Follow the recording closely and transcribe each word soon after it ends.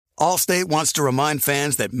Allstate wants to remind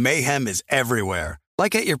fans that mayhem is everywhere,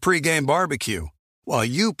 like at your pregame barbecue. While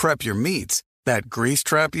you prep your meats, that grease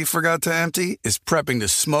trap you forgot to empty is prepping to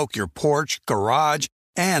smoke your porch, garage,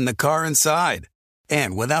 and the car inside.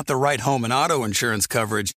 And without the right home and auto insurance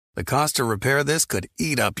coverage, the cost to repair this could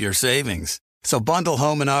eat up your savings. So bundle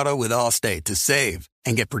home and auto with Allstate to save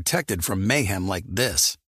and get protected from mayhem like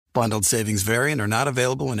this. Bundled savings vary and are not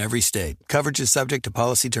available in every state. Coverage is subject to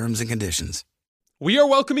policy terms and conditions. We are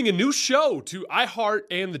welcoming a new show to iHeart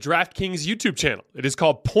and the DraftKings YouTube channel. It is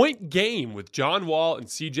called Point Game with John Wall and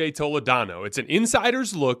CJ Toledano. It's an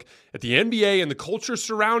insider's look at the NBA and the culture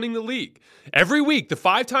surrounding the league. Every week, the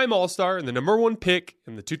five-time All-Star and the number one pick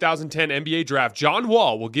in the 2010 NBA draft, John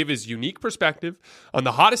Wall, will give his unique perspective on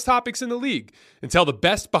the hottest topics in the league and tell the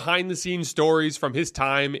best behind-the-scenes stories from his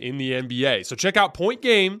time in the NBA. So check out Point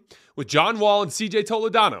Game with John Wall and CJ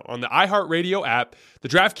Toledano on the iHeartRadio app, the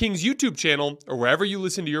DraftKings YouTube channel, or wherever you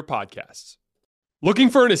listen to your podcasts. Looking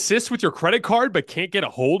for an assist with your credit card but can't get a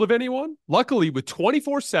hold of anyone? Luckily, with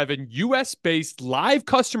 24/7 US-based live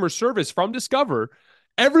customer service from Discover,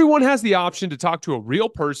 everyone has the option to talk to a real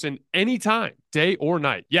person anytime, day or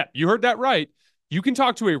night. Yeah, you heard that right. You can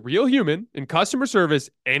talk to a real human in customer service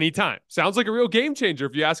anytime. Sounds like a real game changer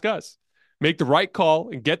if you ask us. Make the right call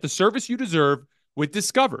and get the service you deserve with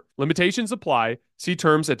Discover. Limitations apply. See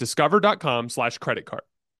terms at discover.com/creditcard.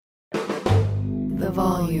 The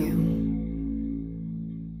volume.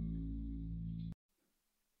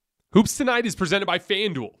 Hoops Tonight is presented by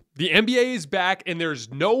FanDuel. The NBA is back, and there's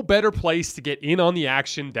no better place to get in on the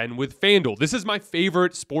action than with FanDuel. This is my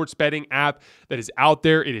favorite sports betting app that is out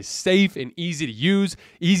there. It is safe and easy to use,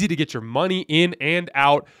 easy to get your money in and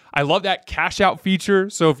out. I love that cash out feature.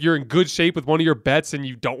 So if you're in good shape with one of your bets and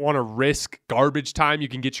you don't want to risk garbage time, you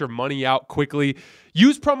can get your money out quickly.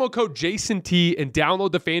 Use promo code JASONT and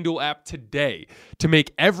download the FanDuel app today to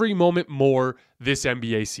make every moment more this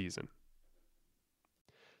NBA season.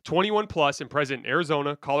 21 plus and present in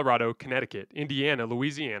Arizona, Colorado, Connecticut, Indiana,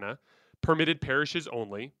 Louisiana, permitted parishes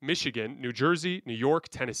only, Michigan, New Jersey, New York,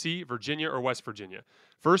 Tennessee, Virginia, or West Virginia.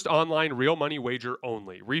 First online real money wager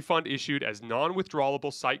only. Refund issued as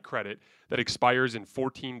non-withdrawable site credit that expires in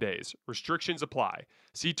 14 days. Restrictions apply.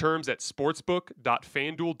 See terms at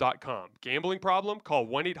sportsbook.fanduel.com. Gambling problem? Call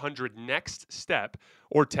 1-800-NEXT-STEP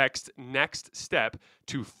or text NEXT STEP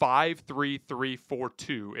to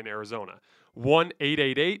 53342 in Arizona.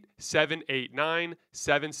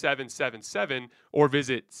 1-888-789-7777 or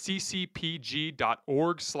visit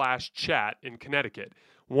ccpg.org/chat in Connecticut.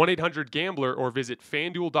 1-800-GAMBLER or visit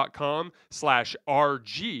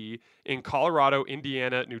fanduel.com/RG in Colorado,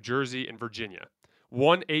 Indiana, New Jersey, and Virginia.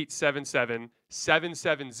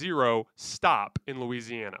 1-877-770-STOP in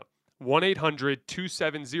Louisiana.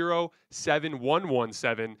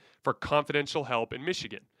 1-800-270-7117 for confidential help in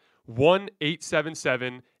Michigan.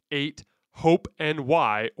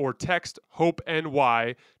 1-877-8-HOPE-NY or text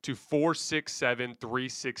HOPE-NY to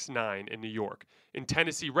 467-369 in New York. In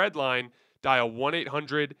Tennessee Redline, dial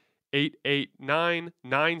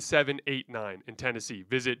 1-800-889-9789 in Tennessee.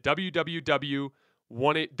 Visit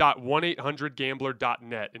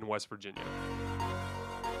www.1800gambler.net in West Virginia.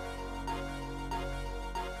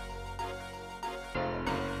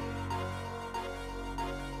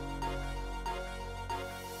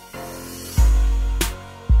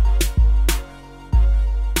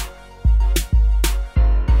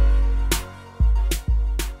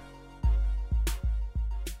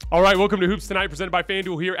 All right, welcome to Hoops Tonight, presented by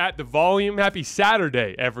FanDuel here at The Volume. Happy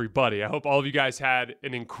Saturday, everybody. I hope all of you guys had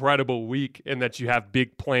an incredible week and that you have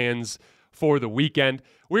big plans for the weekend.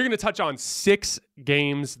 We're going to touch on 6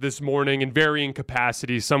 games this morning in varying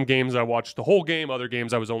capacities. Some games I watched the whole game, other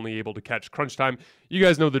games I was only able to catch crunch time. You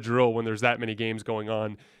guys know the drill when there's that many games going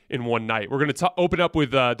on in one night. We're going to open up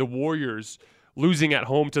with the Warriors losing at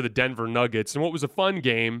home to the Denver Nuggets. And what was a fun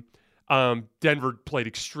game, Denver played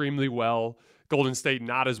extremely well. Golden State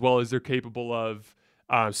not as well as they're capable of.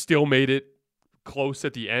 Still made it close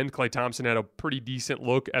at the end. Klay Thompson had a pretty decent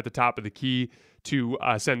look at the top of the key to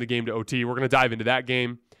send the game to OT. We're going to dive into that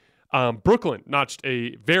game. Brooklyn notched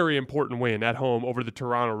a very important win at home over the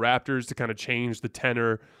Toronto Raptors to kind of change the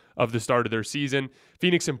tenor of the start of their season.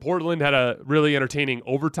 Phoenix and Portland had a really entertaining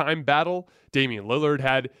overtime battle. Damian Lillard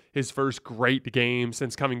had his first great game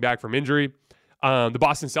since coming back from injury. The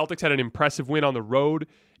Boston Celtics had an impressive win on the road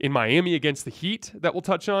in Miami against the Heat that we'll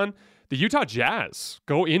touch on. The Utah Jazz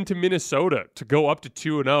go into Minnesota to go up to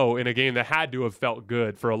 2-0 in a game that had to have felt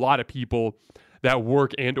good for a lot of people that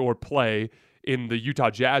work and or play in the Utah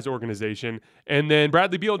Jazz organization. And then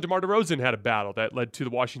Bradley Beal and DeMar DeRozan had a battle that led to the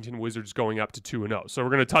Washington Wizards going up to 2-0. So we're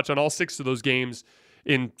going to touch on all 6 of those games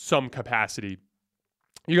in some capacity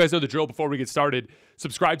You guys know the drill. Before we get started,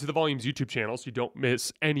 subscribe to the Volume's YouTube channel so you don't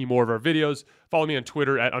miss any more of our videos. Follow me on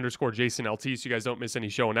Twitter at _JasonLT so you guys don't miss any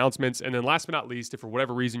show announcements. And then last but not least, if for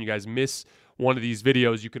whatever reason you guys miss one of these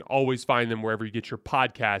videos, you can always find them wherever you get your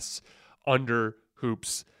podcasts under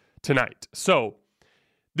Hoops Tonight. So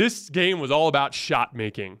this game was all about shot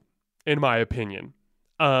making, in my opinion.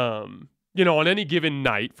 On any given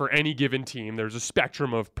night for any given team, there's a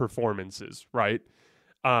spectrum of performances, right?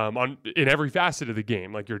 In every facet of the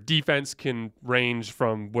game. Like your defense can range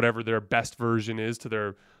from whatever their best version is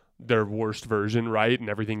to their worst version, right? And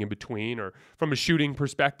everything in between. Or from a shooting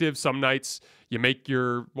perspective, some nights you make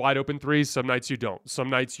your wide open threes, some nights you don't.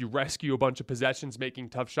 Some nights you rescue a bunch of possessions making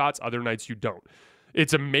tough shots, other nights you don't.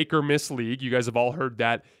 It's a make or miss league. You guys have all heard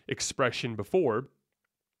that expression before.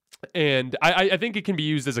 And I think it can be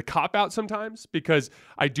used as a cop-out sometimes because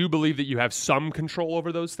I do believe that you have some control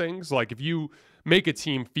over those things. Like if you make a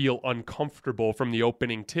team feel uncomfortable from the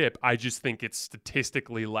opening tip, I just think it's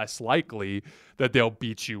statistically less likely that they'll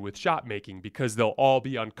beat you with shot making because they'll all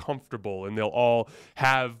be uncomfortable and they'll all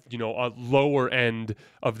have, a lower end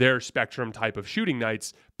of their spectrum type of shooting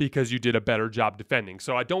nights because you did a better job defending.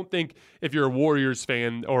 So I don't think if you're a Warriors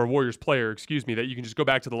fan or a Warriors player, that you can just go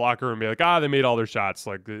back to the locker room and be like, they made all their shots.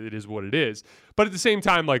 Like it is what it is. But at the same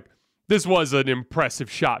time, like this was an impressive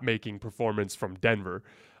shot making performance from Denver.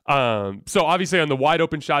 So obviously on the wide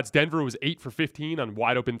open shots, Denver was 8 for 15 on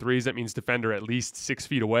wide open threes. That means defender at least 6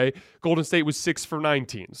 feet away. Golden State was 6 for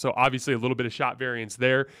 19. So obviously a little bit of shot variance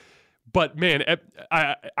there. But man,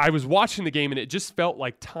 I was watching the game and it just felt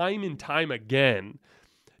like time and time again,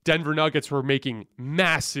 Denver Nuggets were making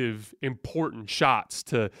massive, important shots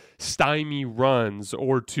to stymie runs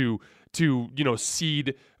or to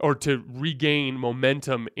seed or to regain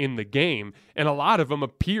momentum in the game. And a lot of them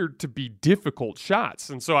appeared to be difficult shots.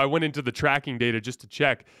 And so I went into the tracking data just to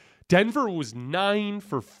check. Denver was 9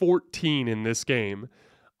 for 14 in this game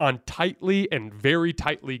on tightly and very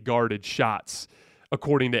tightly guarded shots,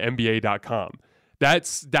 according to NBA.com.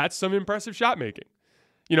 That's some impressive shot making.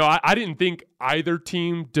 I didn't think either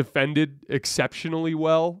team defended exceptionally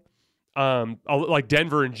well. Like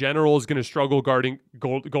Denver in general is going to struggle guarding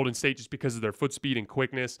Golden State just because of their foot speed and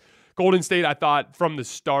quickness. Golden State, I thought from the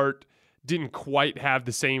start, didn't quite have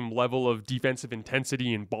the same level of defensive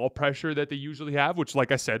intensity and ball pressure that they usually have, which,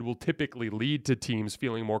 like I said, will typically lead to teams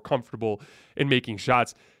feeling more comfortable in making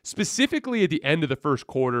shots. Specifically at the end of the first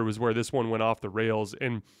quarter was where this one went off the rails.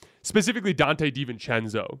 And specifically Dante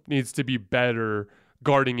DiVincenzo needs to be better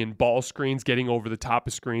guarding in ball screens, getting over the top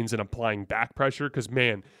of screens and applying back pressure. Because,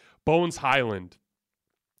 man, Bones Highland,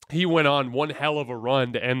 he went on one hell of a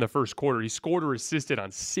run to end the first quarter. He scored or assisted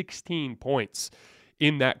on 16 points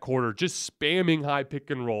in that quarter, just spamming high pick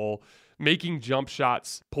and roll, making jump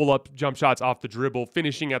shots, pull-up jump shots off the dribble,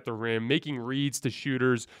 finishing at the rim, making reads to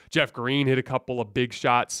shooters. Jeff Green hit a couple of big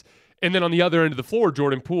shots. And then on the other end of the floor,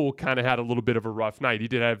 Jordan Poole kind of had a little bit of a rough night. He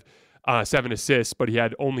did have 7 assists, but he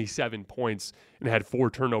had only 7 points and had 4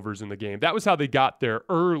 turnovers in the game. That was how they got their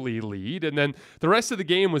early lead. And then the rest of the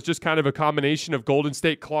game was just kind of a combination of Golden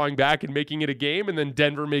State clawing back and making it a game, and then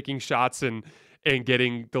Denver making shots and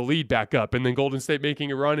getting the lead back up. And then Golden State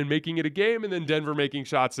making a run and making it a game, and then Denver making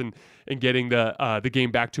shots and getting the game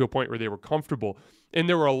back to a point where they were comfortable. And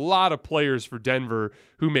there were a lot of players for Denver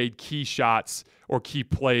who made key shots or key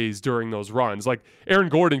plays during those runs. Like Aaron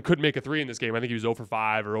Gordon couldn't make a 3 in this game. I think he was 0 for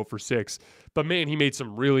 5 or 0 for 6. But, man, he made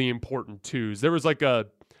some really important 2s. There was like a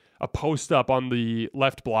post up on the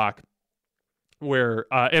left block where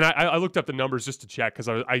and I looked up the numbers just to check because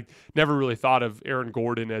I never really thought of Aaron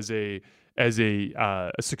Gordon as a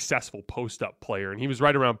successful post-up player, and he was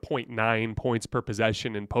right around 0.9 points per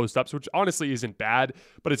possession in post-ups, which honestly isn't bad,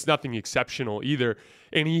 but it's nothing exceptional either.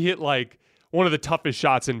 And he hit like one of the toughest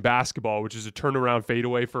shots in basketball, which is a turnaround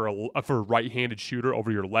fadeaway for a right-handed shooter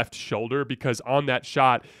over your left shoulder, because on that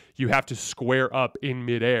shot, you have to square up in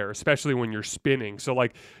midair, especially when you're spinning. So,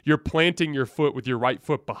 like, you're planting your foot with your right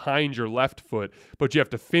foot behind your left foot, but you have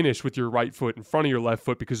to finish with your right foot in front of your left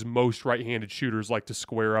foot because most right-handed shooters like to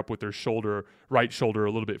square up with their right shoulder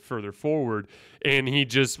a little bit further forward. And he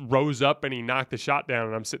just rose up and he knocked the shot down,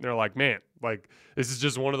 and I'm sitting there like, man, like, this is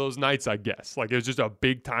just one of those nights, I guess. Like, it was just a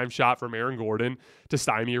big-time shot from Aaron Gordon to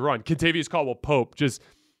stymie a run. Kentavious Caldwell-Pope just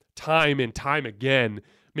time and time again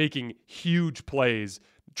making huge plays,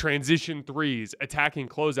 transition threes, attacking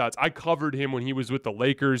closeouts. I covered him when he was with the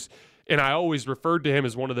Lakers, and I always referred to him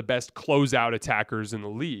as one of the best closeout attackers in the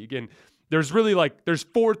league. And there's really there's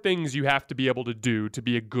 4 things you have to be able to do to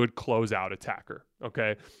be a good closeout attacker,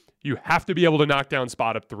 okay? You have to be able to knock down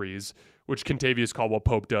spot-up threes, which Kentavious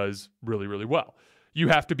Caldwell-Pope does really, really well. you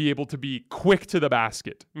have to be able to be quick to the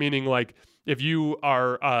basket, meaning like if you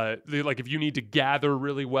are if you need to gather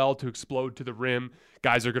really well to explode to the rim,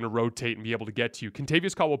 guys are going to rotate and be able to get to you.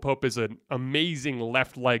 Kentavious Caldwell-Pope is an amazing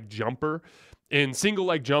left leg jumper, and single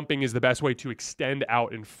leg jumping is the best way to extend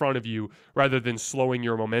out in front of you rather than slowing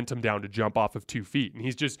your momentum down to jump off of 2 feet. And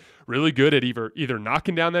he's just really good at either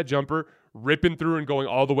knocking down that jumper, ripping through and going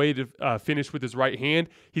all the way to finish with his right hand.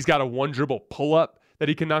 He's got a one dribble pull up that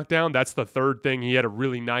he can knock down. That's the third thing. He had a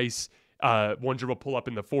really nice one dribble pull up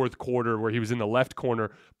in the fourth quarter where he was in the left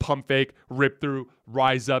corner, pump fake, rip through,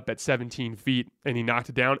 rise up at 17 feet, and he knocked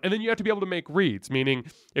it down. And then you have to be able to make reads, meaning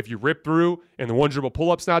if you rip through and the one dribble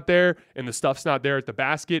pull up's not there and the stuff's not there at the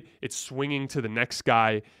basket, it's swinging to the next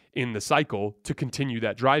guy in the cycle to continue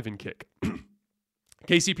that drive and kick.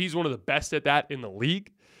 KCP is one of the best at that in the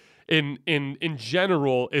league. In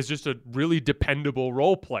general, is just a really dependable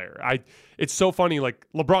role player. It's so funny, like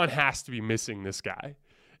LeBron has to be missing this guy.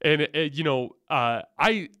 And,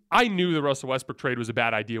 I knew the Russell Westbrook trade was a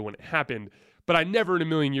bad idea when it happened, but I never in a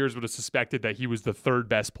million years would have suspected that he was the third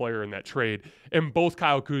best player in that trade. And both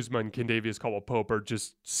Kyle Kuzma and Kentavious Caldwell-Pope are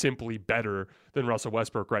just simply better than Russell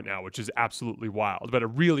Westbrook right now, which is absolutely wild. But a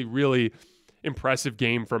really, really impressive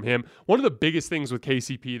game from him. One of the biggest things with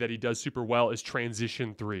KCP that he does super well is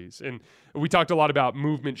transition threes. And we talked a lot about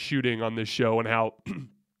movement shooting on this show and how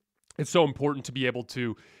it's so important to be able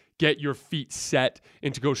to get your feet set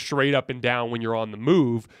and to go straight up and down when you're on the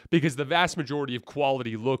move, because the vast majority of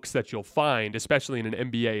quality looks that you'll find, especially in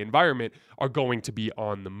an NBA environment, are going to be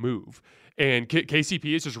on the move. And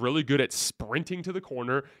KCP is just really good at sprinting to the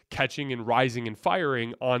corner, catching and rising and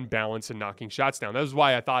firing on balance and knocking shots down. That is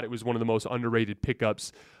why I thought it was one of the most underrated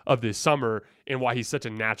pickups of this summer and why he's such a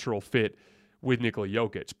natural fit with Nikola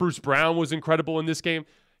Jokic. Bruce Brown was incredible in this game.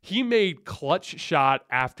 He made clutch shot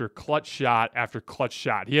after clutch shot after clutch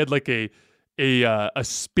shot. He had like a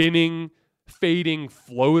spinning, fading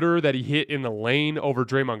floater that he hit in the lane over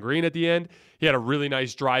Draymond Green at the end. He had a really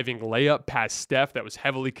nice driving layup past Steph that was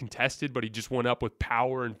heavily contested, but he just went up with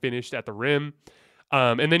power and finished at the rim.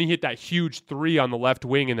 And then he hit that huge three on the left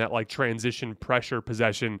wing in that like transition pressure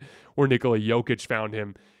possession where Nikola Jokic found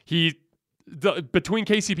him. Between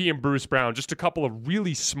KCP and Bruce Brown, just a couple of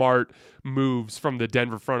really smart moves from the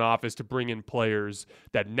Denver front office to bring in players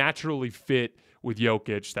that naturally fit with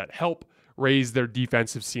Jokic, that help raise their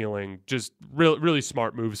defensive ceiling. Just really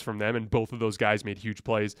smart moves from them, and both of those guys made huge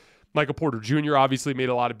plays. Michael Porter Jr. obviously made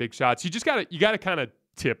a lot of big shots. You gotta kind of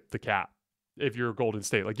tip the cap if you're Golden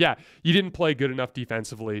State. Like, yeah, you didn't play good enough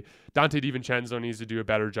defensively. Dante DiVincenzo needs to do a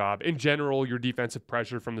better job. In general, your defensive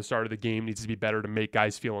pressure from the start of the game needs to be better to make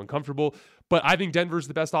guys feel uncomfortable. But I think Denver's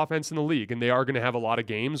the best offense in the league, and they are going to have a lot of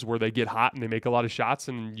games where they get hot and they make a lot of shots,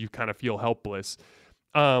 and you kind of feel helpless.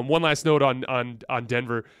 One last note on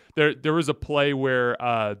Denver. There was a play where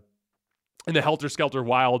in the Helter Skelter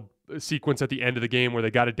Wild sequence at the end of the game where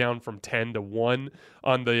they got it down from 10-1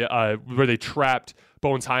 on the where they trapped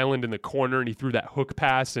Bones Highland in the corner and he threw that hook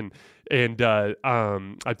pass and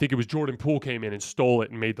I think it was Jordan Poole came in and stole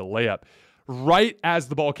it and made the layup. Right as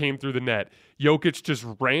the ball came through the net, Jokic just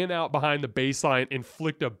ran out behind the baseline and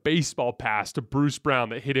flicked a baseball pass to Bruce Brown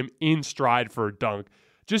that hit him in stride for a dunk.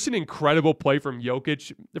 Just an incredible play from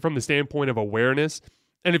Jokic from the standpoint of awareness.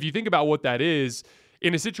 And if you think about what that is,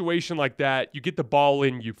 in a situation like that, you get the ball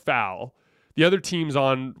in, you foul. The other team's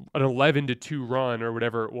on an 11-2 run or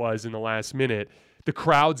whatever it was in the last minute. The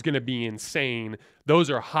crowd's going to be insane. Those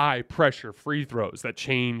are high-pressure free throws that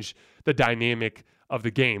change the dynamic of the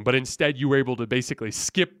game. But instead, you were able to basically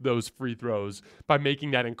skip those free throws by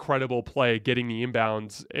making that incredible play, getting the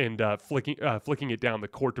inbounds and flicking it down the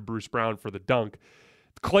court to Bruce Brown for the dunk.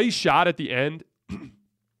 Clay's shot at the end,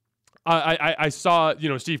 I saw,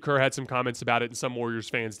 Steve Kerr had some comments about it, and some Warriors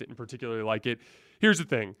fans didn't particularly like it. Here's the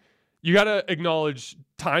thing. You got to acknowledge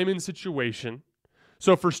time and situation.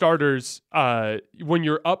 So for starters, when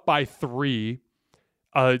you're up by 3,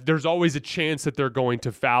 there's always a chance that they're going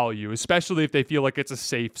to foul you, especially if they feel like it's a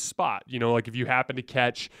safe spot. Like if you happen to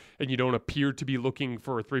catch and you don't appear to be looking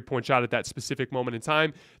for a 3-point shot at that specific moment in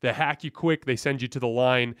time, they hack you quick, they send you to the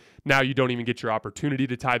line. Now you don't even get your opportunity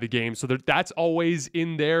to tie the game. So that's always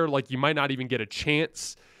in there. Like you might not even get a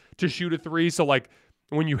chance to shoot a 3. So like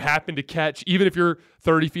when you happen to catch, even if you're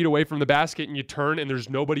 30 feet away from the basket and you turn and there's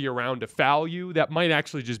nobody around to foul you, that might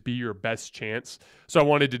actually just be your best chance. So I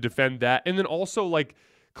wanted to defend that. And then also, like,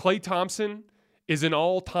 Klay Thompson is an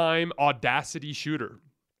all-time audacity shooter.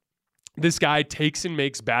 This guy takes and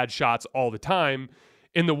makes bad shots all the time,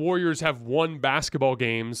 and the Warriors have won important basketball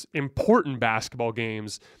games,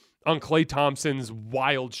 on Klay Thompson's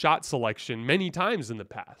wild shot selection many times in the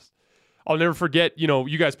past. I'll never forget,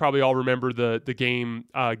 you guys probably all remember the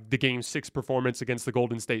game 6 performance against the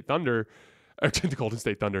Golden State Thunder, against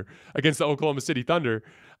the Oklahoma City Thunder.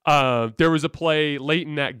 There was a play late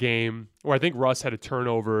in that game where I think Russ had a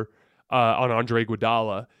turnover on Andre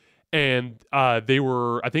Iguodala, and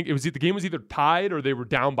the game was either tied or they were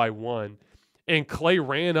down by 1. And Clay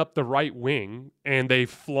ran up the right wing, and they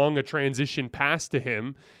flung a transition pass to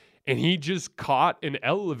him, and he just caught and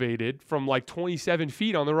elevated from like 27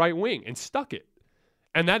 feet on the right wing and stuck it.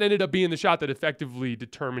 And that ended up being the shot that effectively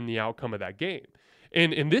determined the outcome of that game.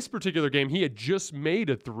 And in this particular game, he had just made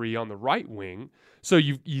a 3 on the right wing. So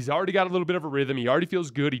he's already got a little bit of a rhythm. He already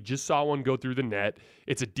feels good. He just saw one go through the net.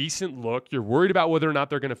 It's a decent look. You're worried about whether or not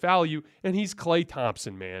they're going to foul you. And he's Klay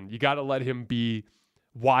Thompson, man. You got to let him be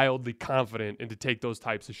wildly confident and to take those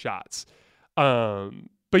types of shots.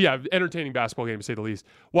 But yeah, entertaining basketball game to say the least.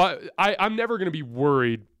 Well, I'm never going to be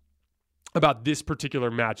worried about this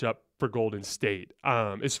particular matchup for Golden State.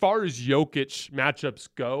 As far as Jokic matchups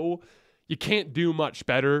go, you can't do much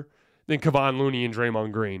better than Kevon Looney and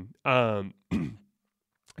Draymond Green. Kevon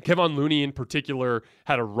Looney in particular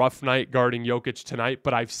had a rough night guarding Jokic tonight,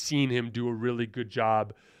 but I've seen him do a really good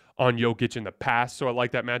job on Jokic in the past, so I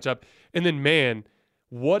like that matchup. And then, man,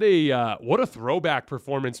 what a throwback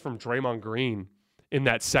performance from Draymond Green in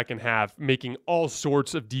that second half, making all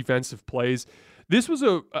sorts of defensive plays. This was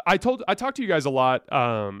I talked to you guys a lot,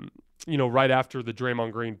 right after the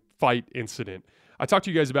Draymond Green fight incident. I talked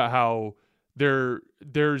to you guys about how there's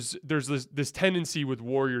this tendency with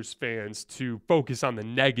Warriors fans to focus on the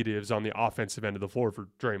negatives on the offensive end of the floor for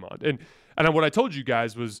Draymond. And what I told you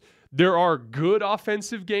guys was there are good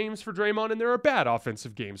offensive games for Draymond and there are bad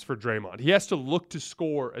offensive games for Draymond. He has to look to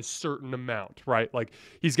score a certain amount, right? Like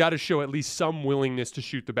he's got to show at least some willingness to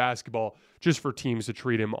shoot the basketball just for teams to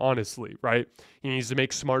treat him honestly, right? He needs to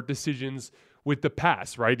make smart decisions with the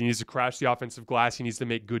pass, right? He needs to crash the offensive glass. He needs to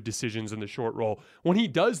make good decisions in the short roll. When he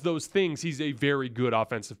does those things, he's a very good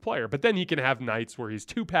offensive player. But then he can have nights where he's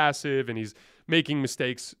too passive and he's making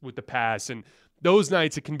mistakes with the pass. And those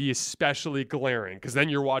nights it can be especially glaring because then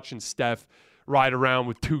you're watching Steph ride around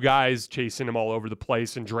with 2 guys chasing him all over the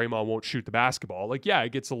place and Draymond won't shoot the basketball. Like, yeah,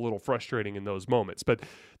 it gets a little frustrating in those moments. But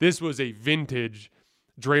this was a vintage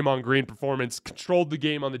Draymond Green performance, controlled the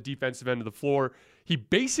game on the defensive end of the floor. He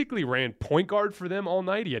basically ran point guard for them all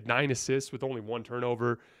night. He had 9 assists with only 1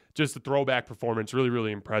 turnover. Just a throwback performance. Really,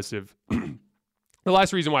 really impressive. The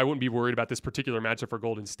last reason why I wouldn't be worried about this particular matchup for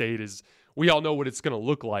Golden State is we all know what it's going to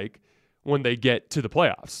look like when they get to the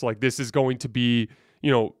playoffs. Like this is going to be,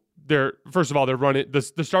 first of all, they're running,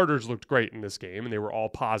 the starters looked great in this game and they were all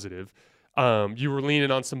positive. You were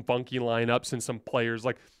leaning on some funky lineups and some players.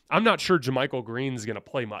 Like I'm not sure JaMychal Green's going to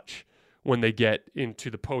play much when they get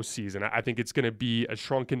into the postseason. I think it's going to be a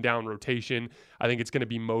shrunken down rotation. I think it's going to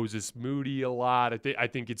be Moses Moody a lot. I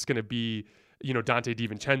think it's going to be, Dante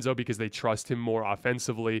DiVincenzo because they trust him more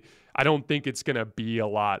offensively. I don't think it's going to be a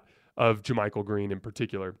lot of JaMychal Green in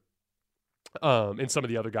particular. And some of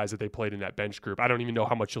the other guys that they played in that bench group. I don't even know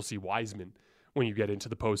how much you'll see Wiseman when you get into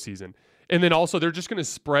the postseason. And then also they're just going to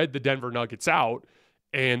spread the Denver Nuggets out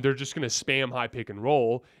and they're just going to spam high pick and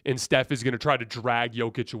roll. And Steph is going to try to drag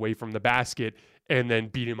Jokic away from the basket and then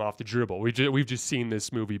beat him off the dribble. We've just seen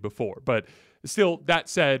this movie before. But still, that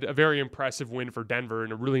said, a very impressive win for Denver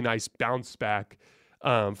and a really nice bounce back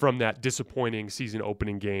from that disappointing season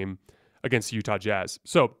opening game against the Utah Jazz.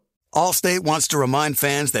 So, Allstate wants to remind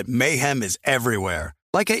fans that mayhem is everywhere,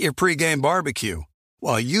 like at your pregame barbecue.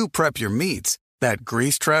 While you prep your meats, that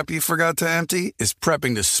grease trap you forgot to empty is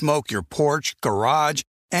prepping to smoke your porch, garage,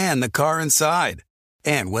 and the car inside.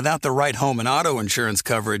 And without the right home and auto insurance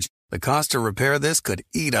coverage, the cost to repair this could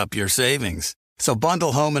eat up your savings. So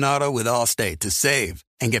bundle home and auto with Allstate to save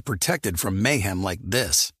and get protected from mayhem like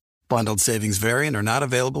this. Bundled savings vary and are not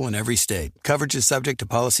available in every state. Coverage is subject to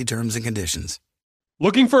policy terms and conditions.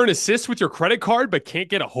 Looking for an assist with your credit card but can't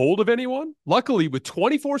get a hold of anyone? Luckily, with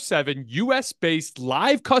 24/7 U.S.-based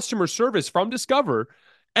live customer service from Discover,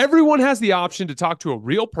 everyone has the option to talk to a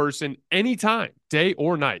real person anytime, day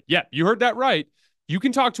or night. Yeah, you heard that right. You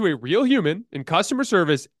can talk to a real human in customer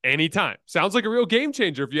service anytime. Sounds like a real game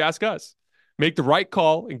changer if you ask us. Make the right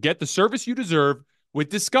call and get the service you deserve with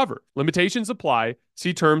Discover. Limitations apply.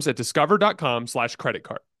 See terms at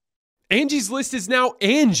discover.com/creditcard. Angie's List is now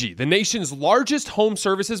Angie, the nation's largest home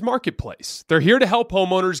services marketplace. They're here to help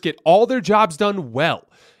homeowners get all their jobs done well.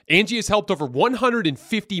 Angie has helped over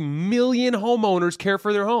 150 million homeowners care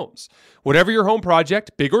for their homes. Whatever your home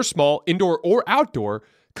project, big or small, indoor or outdoor,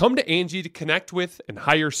 Come to Angie to connect with and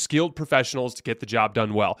hire skilled professionals to get the job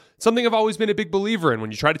done well. It's something I've always been a big believer in. When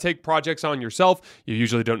you try to take projects on yourself, you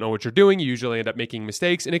usually don't know what you're doing. You usually end up making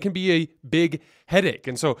mistakes, and it can be a big headache.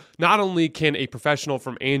 And so not only can a professional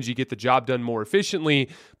from Angie get the job done more efficiently,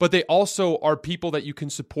 but they also are people that you can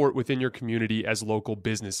support within your community as local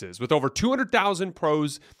businesses. With over 200,000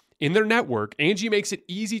 pros in their network, Angie makes it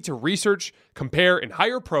easy to research, compare, and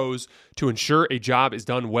hire pros to ensure a job is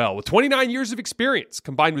done well. With 29 years of experience,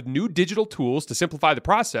 combined with new digital tools to simplify the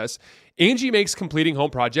process, Angie makes completing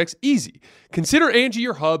home projects easy. Consider Angie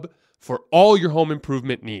your hub for all your home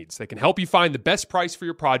improvement needs. They can help you find the best price for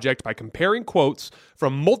your project by comparing quotes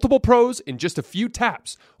from multiple pros in just a few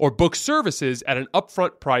taps, or book services at an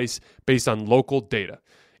upfront price based on local data.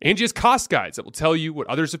 Angie has cost guides that will tell you what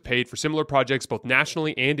others have paid for similar projects both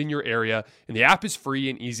nationally and in your area, and the app is free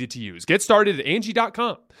and easy to use. Get started at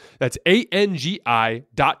Angie.com. That's ANGI.com,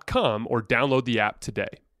 or download the app today.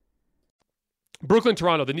 Brooklyn,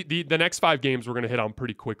 Toronto, the next 5 games we're going to hit on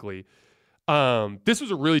pretty quickly. This was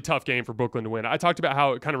a really tough game for Brooklyn to win. I talked about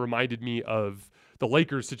how it kind of reminded me of the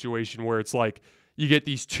Lakers situation, where it's like you get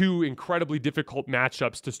these 2 incredibly difficult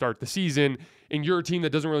matchups to start the season, and you're a team that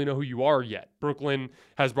doesn't really know who you are yet. Brooklyn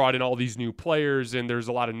has brought in all these new players, and there's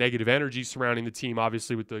a lot of negative energy surrounding the team,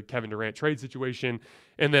 obviously with the Kevin Durant trade situation.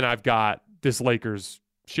 And then I've got this Lakers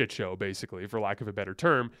shit show, basically, for lack of a better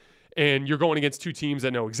term. And you're going against 2 teams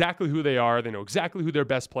that know exactly who they are. They know exactly who their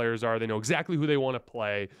best players are. They know exactly who they want to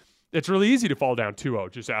play. It's really easy to fall down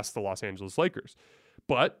 2-0. Just ask the Los Angeles Lakers.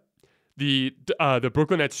 But the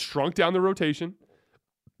Brooklyn Nets shrunk down the rotation.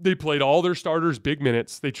 They played all their starters big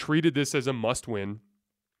minutes. They treated this as a must-win.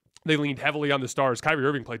 They leaned heavily on the stars. Kyrie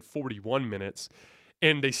Irving played 41 minutes,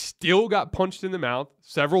 and they still got punched in the mouth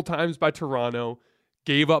several times by Toronto,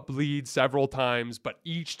 gave up leads several times, but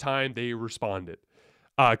each time they responded.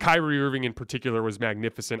 Kyrie Irving in particular was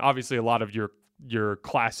magnificent. Obviously, a lot of your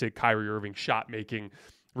classic Kyrie Irving shot-making,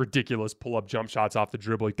 ridiculous pull-up jump shots off the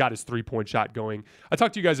dribble. He got his three-point shot going. I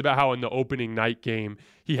talked to you guys about how in the opening night game,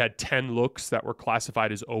 he had 10 looks that were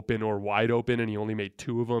classified as open or wide open, and he only made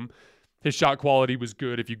 2 of them. His shot quality was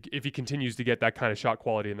good. If he continues to get that kind of shot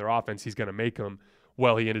quality in their offense, he's going to make them.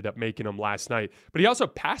 Well, he ended up making them last night. But he also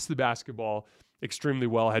passed the basketball extremely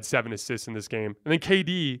well, had 7 assists in this game. And then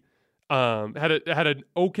KD had an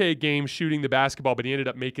okay game shooting the basketball, but he ended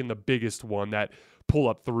up making the biggest one, that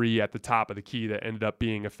pull-up 3 at the top of the key that ended up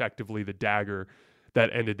being effectively the dagger that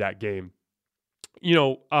ended that game. You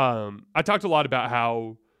know, I talked a lot about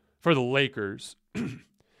how for the Lakers,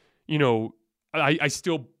 you know, I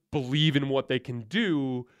still believe in what they can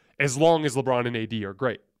do as long as LeBron and AD are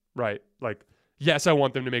great, right? Like, yes, I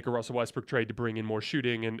want them to make a Russell Westbrook trade to bring in more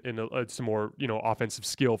shooting and some more, you know, offensive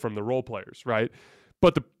skill from the role players, right?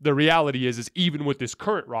 But the reality is even with this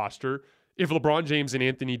current roster, if LeBron James and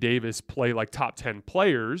Anthony Davis play like top 10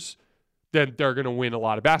 players, then they're going to win a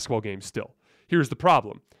lot of basketball games still. Here's the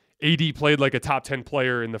problem. AD played like a top 10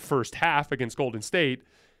 player in the first half against Golden State,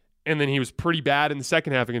 and then he was pretty bad in the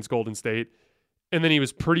second half against Golden State, and then he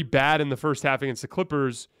was pretty bad in the first half against the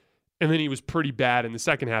Clippers, and then he was pretty bad in the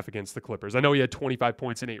second half against the Clippers. I know he had 25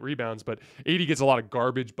 points and 8 rebounds, but AD gets a lot of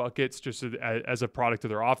garbage buckets just as a product of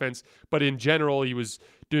their offense. But in general, he was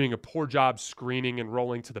doing a poor job screening and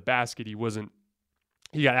rolling to the basket. He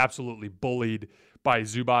got absolutely bullied by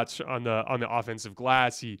Zubac on the offensive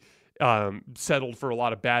glass. He settled for a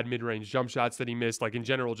lot of bad mid-range jump shots that he missed. Like, in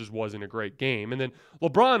general, just wasn't a great game. And then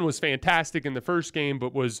LeBron was fantastic in the first game,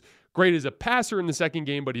 but was great as a passer in the second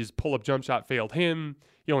game, but his pull-up jump shot failed him.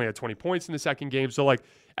 He only had 20 points in the second game. So, like,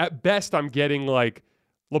 at best, I'm getting, like,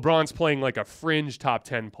 LeBron's playing like a fringe top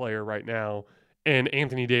 10 player right now, and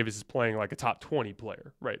Anthony Davis is playing like a top 20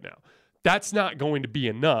 player right now. That's not going to be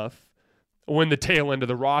enough when the tail end of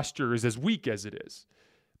the roster is as weak as it is.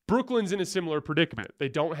 Brooklyn's in a similar predicament. They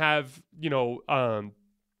don't have, you know,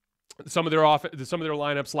 some of their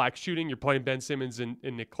lineups lack shooting. You're playing Ben Simmons and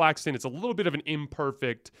Nick Claxton. It's a little bit of an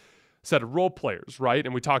imperfect set of role players, right?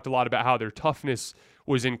 And we talked a lot about how their toughness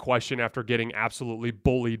was in question after getting absolutely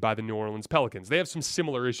bullied by the New Orleans Pelicans. They have some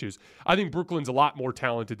similar issues. I think Brooklyn's a lot more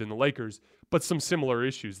talented than the Lakers, but some similar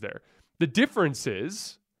issues there. The difference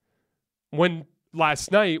is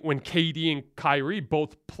last night, when KD and Kyrie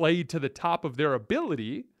both played to the top of their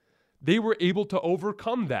ability, they were able to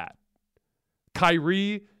overcome that.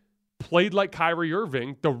 Kyrie played like Kyrie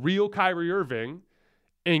Irving, the real Kyrie Irving,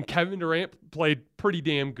 and Kevin Durant played pretty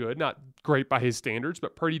damn good. Not great by his standards,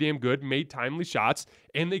 but pretty damn good, made timely shots,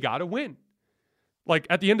 and they got a win. Like,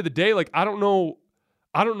 at the end of the day, like, I don't know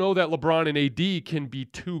that LeBron and AD can be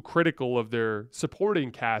too critical of their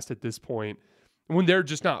supporting cast at this point when they're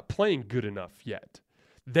just not playing good enough yet.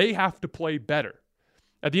 They have to play better.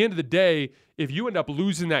 At the end of the day, if you end up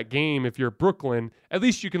losing that game, if you're Brooklyn, at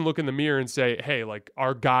least you can look in the mirror and say, hey, like,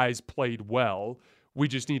 our guys played well. We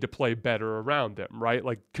just need to play better around them, right?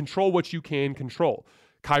 Like, control what you can control.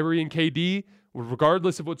 Kyrie and KD,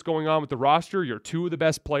 regardless of what's going on with the roster, you're two of the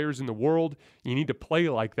best players in the world. You need to play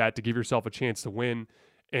like that to give yourself a chance to win.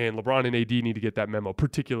 And LeBron and AD need to get that memo,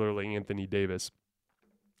 particularly Anthony Davis.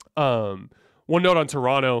 One note on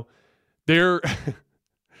Toronto,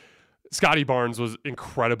 Scotty Barnes was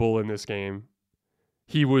incredible in this game.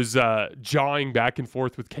 He was jawing back and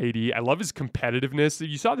forth with KD. I love his competitiveness.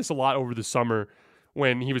 You saw this a lot over the summer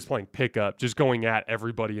when he was playing pickup, just going at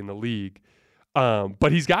everybody in the league.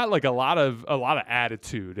 But he's got like a lot of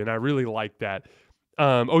attitude, and I really like that.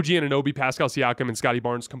 OG Anunoby, Pascal Siakam, and Scotty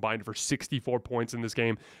Barnes combined for 64 points in this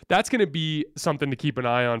game. That's going to be something to keep an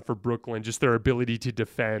eye on for Brooklyn, just their ability to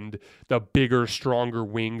defend the bigger, stronger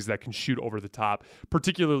wings that can shoot over the top.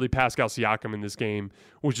 Particularly Pascal Siakam in this game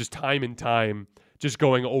was just time and time just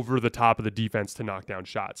going over the top of the defense to knock down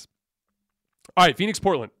shots. All right,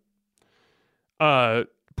 Phoenix-Portland.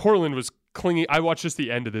 Portland was clinging. I watched just the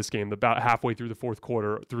end of this game, about halfway through the fourth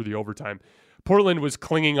quarter, through the overtime. Portland was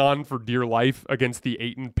clinging on for dear life against the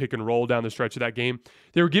Ayton pick and roll down the stretch of that game.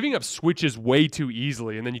 They were giving up switches way too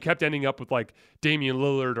easily, and then you kept ending up with like Damian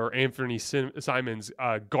Lillard or Anthony Simons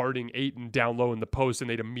guarding Ayton down low in the post, and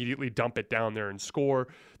they'd immediately dump it down there and score.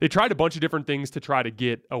 They tried a bunch of different things to try to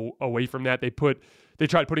get away from that. They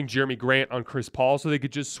tried putting Jeremy Grant on Chris Paul so they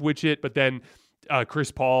could just switch it, but then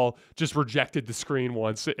Chris Paul just rejected the screen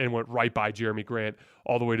once and went right by Jeremy Grant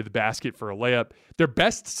all the way to the basket for a layup. Their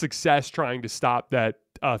best success trying to stop that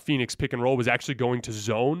Phoenix pick and roll was actually going to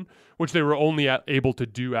zone, which they were only able to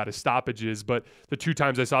do out of stoppages. But the two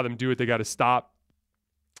times I saw them do it, they got to stop.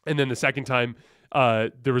 And then the second time,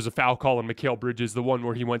 there was a foul call on Mikal Bridges, the one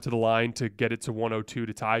where he went to the line to get it to 102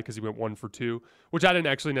 to tie because he went 1 for 2, which I didn't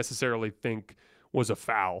actually necessarily think was a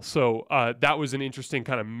foul. So that was an interesting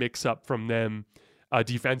kind of mix-up from them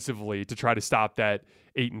defensively to try to stop that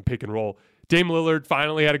Ayton pick and roll. Dame Lillard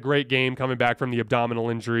finally had a great game coming back from the abdominal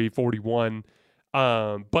injury, 41.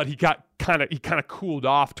 But he kind of cooled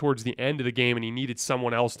off towards the end of the game, and he needed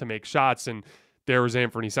someone else to make shots. And there was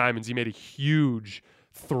Anthony Simons. He made a huge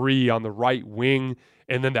three on the right wing,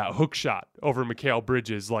 and then that hook shot over Mikal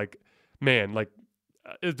Bridges. Like, man, like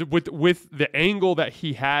with the angle that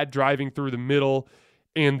he had driving through the middle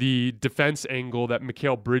and the defense angle that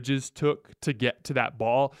Mikal Bridges took to get to that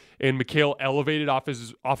ball, and Mikal elevated off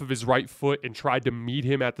of his right foot and tried to meet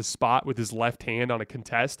him at the spot with his left hand on a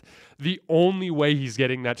contest. The only way he's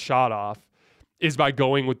getting that shot off is by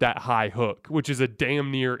going with that high hook, which is a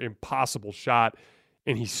damn near impossible shot,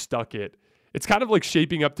 and he stuck it. It's kind of like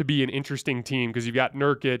shaping up to be an interesting team because you've got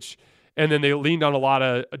Nurkic, and then they leaned on a lot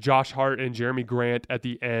of Josh Hart and Jeremy Grant at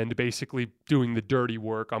the end, basically doing the dirty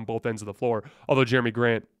work on both ends of the floor, although Jeremy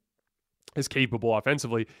Grant is capable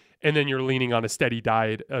offensively. And then you're leaning on a steady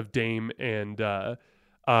diet of Dame and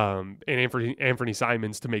Anthony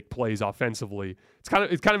Simons to make plays offensively. It's kind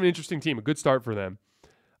of an interesting team, a good start for them.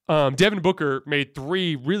 Devin Booker made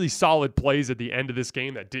 3 really solid plays at the end of this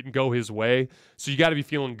game that didn't go his way, so you got to be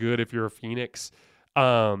feeling good if you're a Phoenix.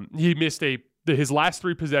 He missed his last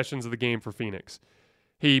 3 possessions of the game for Phoenix.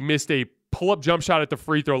 He missed a pull-up jump shot at the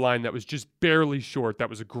free throw line that was just barely short. That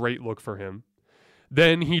was a great look for him.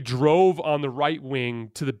 Then he drove on the right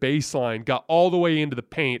wing to the baseline, got all the way into the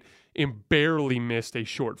paint, and barely missed a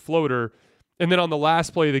short floater. And then on the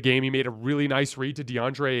last play of the game, he made a really nice read to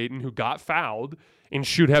DeAndre Ayton, who got fouled and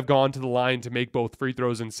should have gone to the line to make both free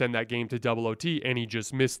throws and send that game to double OT, and he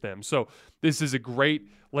just missed them. So this is a great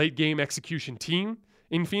late-game execution team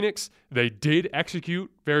in Phoenix. They did execute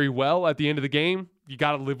very well at the end of the game. You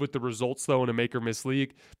got to live with the results, though, in a make-or-miss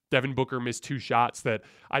league. Devin Booker missed 2 shots that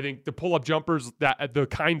I think the pull-up jumpers, that the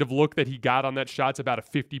kind of look that he got on that shot's about a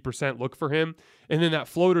 50% look for him. And then that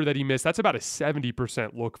floater that he missed, that's about a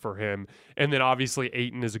 70% look for him. And then obviously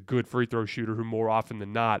Ayton is a good free throw shooter who more often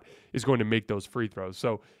than not is going to make those free throws.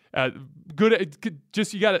 So good.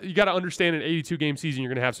 Just you got to understand an 82-game season, you're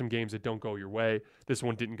going to have some games that don't go your way. This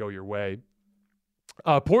one didn't go your way.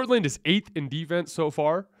 Portland is 8th in defense so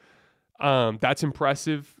far. That's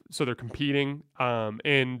impressive. So they're competing.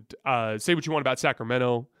 And say what you want about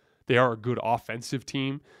Sacramento. They are a good offensive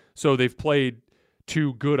team. So they've played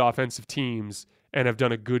 2 good offensive teams and have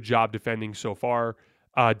done a good job defending so far.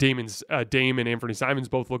 Dame and Anthony Simons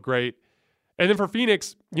both look great. And then for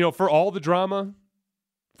Phoenix, for all the drama,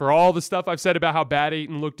 for all the stuff I've said about how bad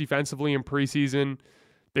Ayton looked defensively in preseason,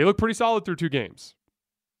 they look pretty solid through 2 games.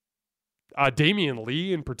 Damian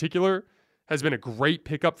Lee in particular has been a great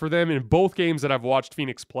pickup for them. In both games that I've watched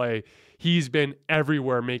Phoenix play, he's been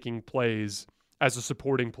everywhere making plays as a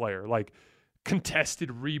supporting player, like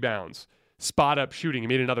contested rebounds, spot up shooting. He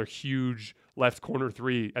made another huge left corner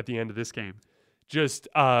three at the end of this game. Just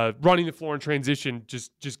running the floor in transition,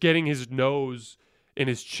 just getting his nose and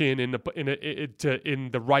his chin in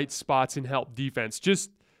the right spots and help defense.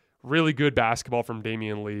 Just really good basketball from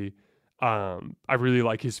Damian Lee. I really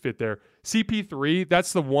like his fit there. CP3,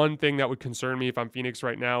 that's the one thing that would concern me if I'm Phoenix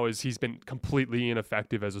right now, is he's been completely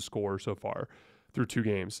ineffective as a scorer so far through 2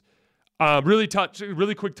 games. Really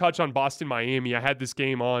quick touch on Boston, Miami. I had this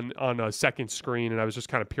game on a second screen, and I was just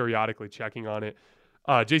kind of periodically checking on it.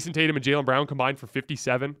 Jason Tatum and Jaylen Brown combined for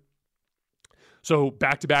 57. So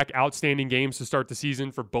back-to-back outstanding games to start the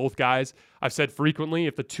season for both guys. I've said frequently,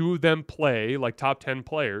 if the two of them play like top 10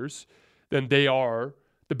 players, then they are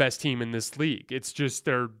the best team in this league. It's just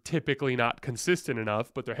they're typically not consistent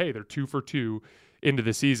enough, but they're 2 for 2 into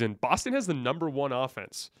the season. Boston has the number 1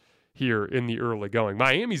 offense here in the early going.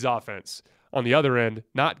 Miami's offense, on the other end,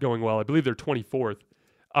 not going well. I believe they're 24th.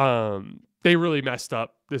 They really messed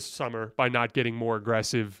up this summer by not getting more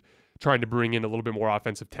aggressive, trying to bring in a little bit more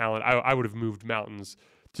offensive talent. I would have moved mountains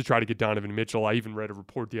to try to get Donovan Mitchell. I even read a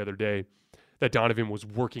report the other day that Donovan was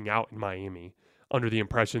working out in Miami under the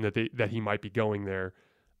impression that he might be going there.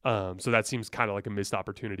 So that seems kind of like a missed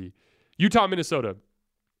opportunity. Utah, Minnesota.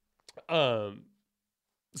 So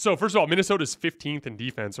first of all, Minnesota's 15th in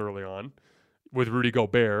defense early on with Rudy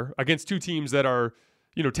Gobert against 2 teams that are,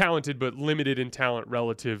 talented but limited in talent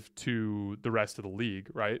relative to the rest of the league,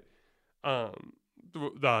 right? The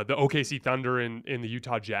OKC Thunder and the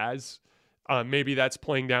Utah Jazz. Maybe that's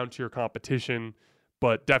playing down to your competition,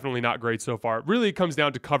 but definitely not great so far. Really, it comes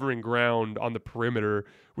down to covering ground on the perimeter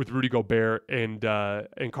with Rudy Gobert and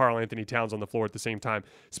Karl Anthony Towns on the floor at the same time.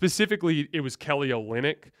 Specifically, it was Kelly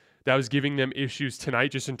Olynyk that was giving them issues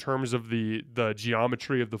tonight, just in terms of the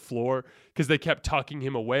geometry of the floor, because they kept tucking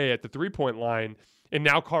him away at the 3-point line. And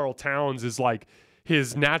now Karl Towns is like,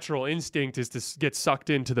 his natural instinct is to get sucked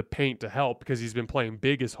into the paint to help because he's been playing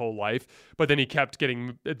big his whole life. But then they kept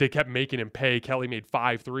making him pay. Kelly made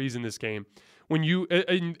 5 threes in this game. When you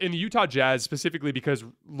in the Utah Jazz, specifically because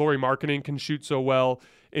Lauri Markkanen can shoot so well,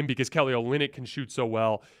 and because Kelly Olynyk can shoot so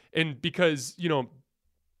well, and because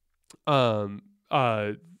I'm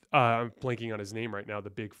blanking on his name right now, the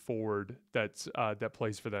big forward that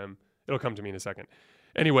plays for them. It'll come to me in a second.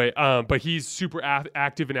 Anyway, but he's super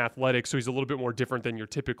active and athletic, so he's a little bit more different than your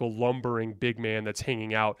typical lumbering big man that's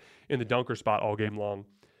hanging out in the dunker spot all game long.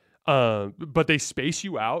 But they space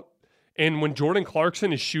you out. And when Jordan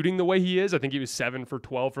Clarkson is shooting the way he is, I think he was 7 for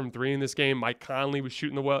 12 from 3 in this game. Mike Conley was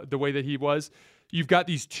shooting the way that he was. You've got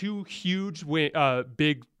these 2 huge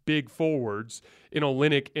big forwards in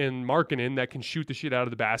Olynyk and Markkanen that can shoot the shit out of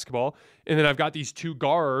the basketball. And then I've got these 2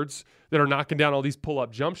 guards that are knocking down all these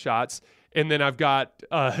pull-up jump shots. And then I've got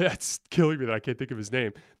that's killing me that I can't think of his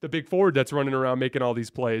name. The big forward that's running around making all these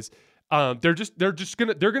plays. They're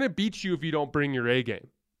gonna beat you if you don't bring your A game.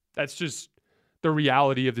 That's just the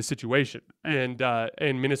reality of the situation. And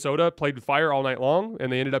Minnesota played with fire all night long,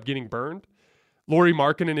 and they ended up getting burned. Lauri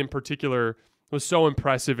Markkanen in particular was so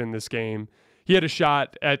impressive in this game. He had a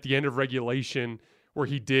shot at the end of regulation where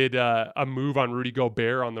he did a move on Rudy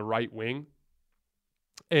Gobert on the right wing.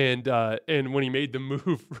 And when he made the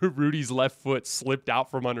move, Rudy's left foot slipped out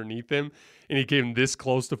from underneath him, and he came this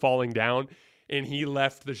close to falling down, and he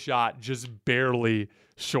left the shot just barely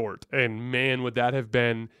short. And man, would that have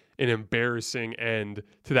been an embarrassing end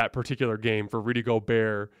to that particular game for Rudy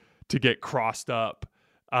Gobert to get crossed up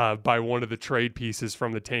by one of the trade pieces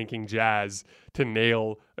from the tanking Jazz to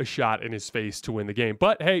nail a shot in his face to win the game.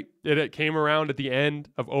 But hey, it came around at the end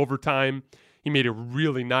of overtime. He made a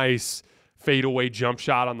really nice fadeaway jump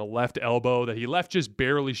shot on the left elbow that he left just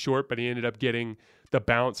barely short, but he ended up getting the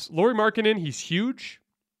bounce. Lauri Markkanen, he's huge.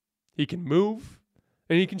 He can move,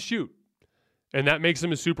 and he can shoot. And that makes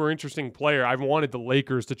him a super interesting player. I've wanted the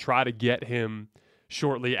Lakers to try to get him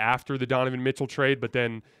shortly after the Donovan Mitchell trade, but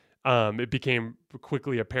then it became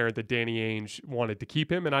quickly apparent that Danny Ainge wanted to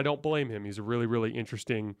keep him, and I don't blame him. He's a really, really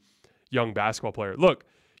interesting young basketball player. Look,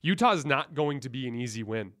 Utah's not going to be an easy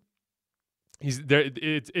win. He's there.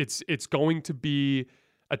 It's going to be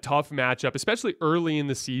a tough matchup, especially early in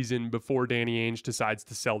the season before Danny Ainge decides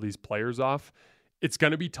to sell these players off. It's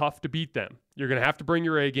going to be tough to beat them. You're going to have to bring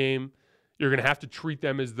your A game. You're going to have to treat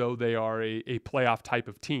them as though they are a playoff type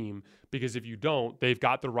of team, because if you don't, they've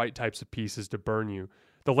got the right types of pieces to burn you.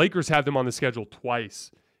 The Lakers have them on the schedule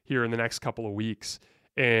twice here in the next couple of weeks.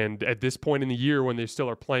 And at this point in the year, when they still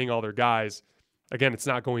are playing all their guys, again, it's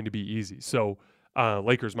not going to be easy. So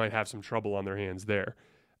Lakers might have some trouble on their hands there.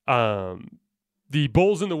 The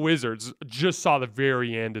Bulls and the Wizards just saw the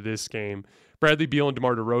very end of this game. Bradley Beal and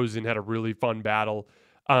DeMar DeRozan had a really fun battle.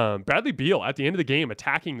 Bradley Beal at the end of the game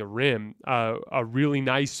attacking the rim, a really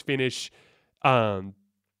nice finish,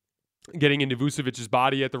 getting into Vucevic's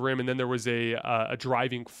body at the rim, and then there was a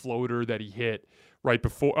driving floater that he hit right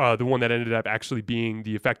before the one that ended up actually being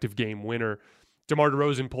the effective game winner. DeMar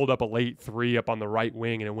DeRozan pulled up a late three up on the right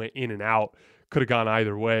wing, and it went in and out. Could have gone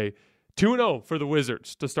either way. 2-0 for the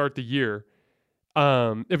Wizards to start the year.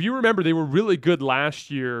 If you remember, they were really good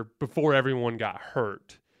last year before everyone got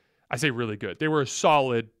hurt. I say really good. They were a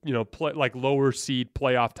solid, like lower seed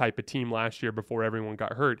playoff type of team last year before everyone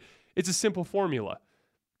got hurt. It's a simple formula.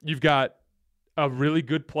 You've got a really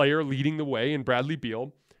good player leading the way in Bradley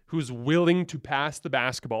Beal, who's willing to pass the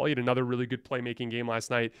basketball. He had another really good playmaking game last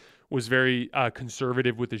night, was very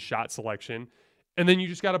conservative with his shot selection. And then you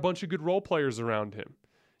just got a bunch of good role players around him.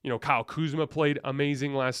 Kyle Kuzma played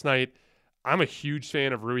amazing last night. I'm a huge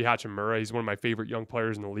fan of Rui Hachimura. He's one of my favorite young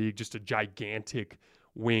players in the league, just a gigantic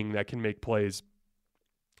wing that can make plays.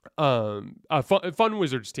 A fun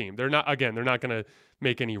Wizards team. They're not going to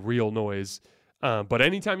make any real noise. But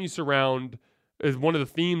anytime you surround, one of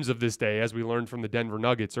the themes of this day, as we learned from the Denver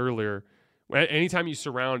Nuggets earlier, anytime you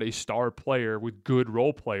surround a star player with good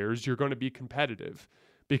role players, you're going to be competitive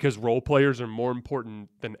because role players are more important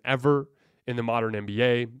than ever in the modern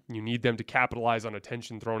NBA. You need them to capitalize on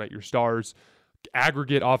attention thrown at your stars.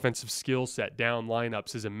 Aggregate offensive skill set down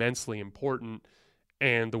lineups is immensely important.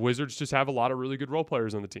 And the Wizards just have a lot of really good role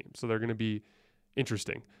players on the team. So they're going to be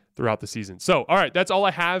interesting throughout the season. So, all right, that's all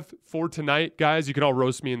I have for tonight, guys. You can all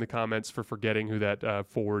roast me in the comments for forgetting who that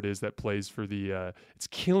forward is that plays for the it's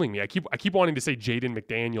killing me. I keep wanting to say Jaden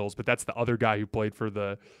McDaniels, but that's the other guy who played for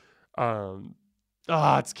the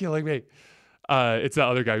it's killing me. It's the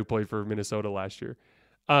other guy who played for Minnesota last year.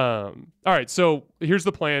 All right, so here's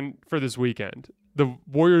the plan for this weekend. The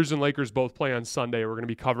Warriors and Lakers both play on Sunday. We're going to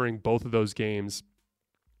be covering both of those games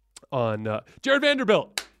on Jared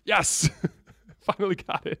Vanderbilt. Yes. Finally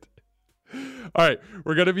got it. All right.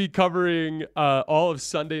 We're going to be covering all of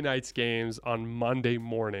Sunday night's games on Monday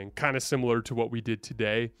morning, kind of similar to what we did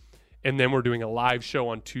today. And then we're doing a live show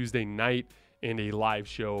on Tuesday night and a live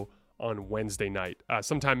show on Wednesday night.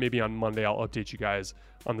 Sometime maybe on Monday, I'll update you guys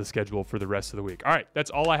on the schedule for the rest of the week. All right. That's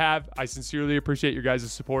all I have. I sincerely appreciate your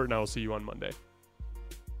guys' support, and I will see you on Monday.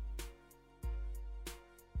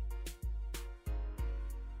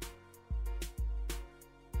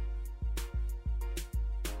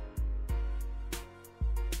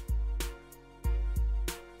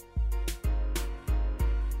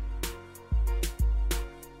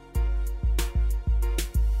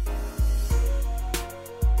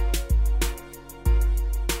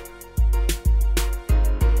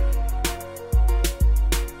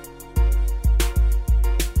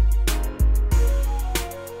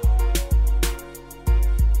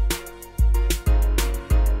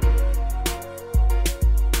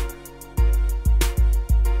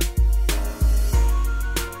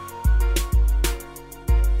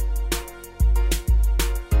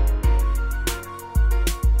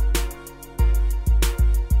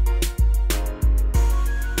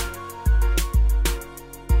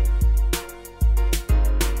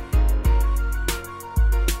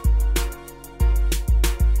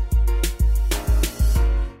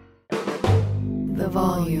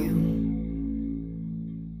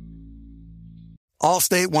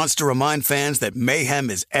 Allstate wants to remind fans that mayhem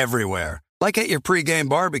is everywhere, like at your pregame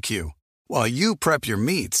barbecue. While you prep your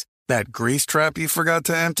meats, that grease trap you forgot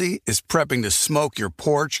to empty is prepping to smoke your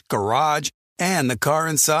porch, garage, and the car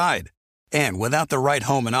inside. And without the right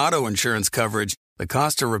home and auto insurance coverage, the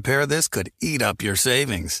cost to repair this could eat up your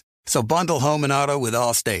savings. So bundle home and auto with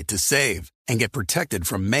Allstate to save and get protected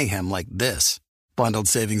from mayhem like this. Bundled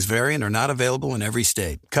savings vary and are not available in every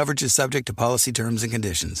state. Coverage is subject to policy terms and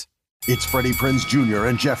conditions. It's Freddie Prinze Jr.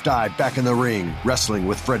 and Jeff Dye back in the ring. Wrestling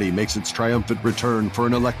with Freddie makes its triumphant return for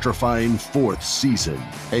an electrifying 4th season.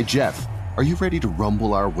 Hey, Jeff, are you ready to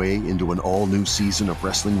rumble our way into an all-new season of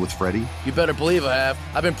Wrestling with Freddie? You better believe I have.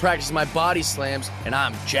 I've been practicing my body slams, and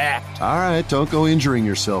I'm jacked. All right, don't go injuring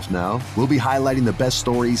yourself now. We'll be highlighting the best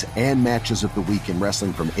stories and matches of the week in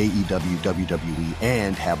wrestling from AEW, WWE,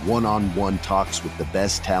 and have one-on-one talks with the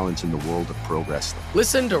best talents in the world of pro wrestling.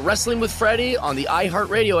 Listen to Wrestling with Freddie on the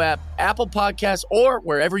iHeartRadio app, Apple Podcasts, or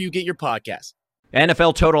wherever you get your podcasts.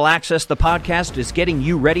 NFL Total Access, the podcast, is getting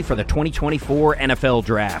you ready for the 2024 NFL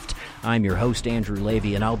Draft. I'm your host, Andrew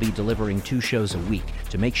Levy, and I'll be delivering 2 shows a week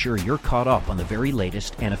to make sure you're caught up on the very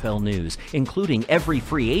latest NFL news, including every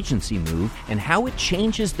free agency move and how it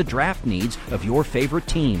changes the draft needs of your favorite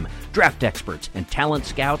team. Draft experts and talent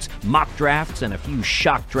scouts, mock drafts, and a few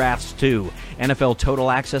shock drafts, too. NFL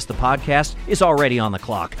Total Access, the podcast, is already on the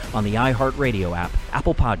clock on the iHeartRadio app,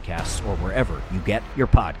 Apple Podcasts, or wherever you get your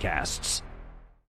podcasts.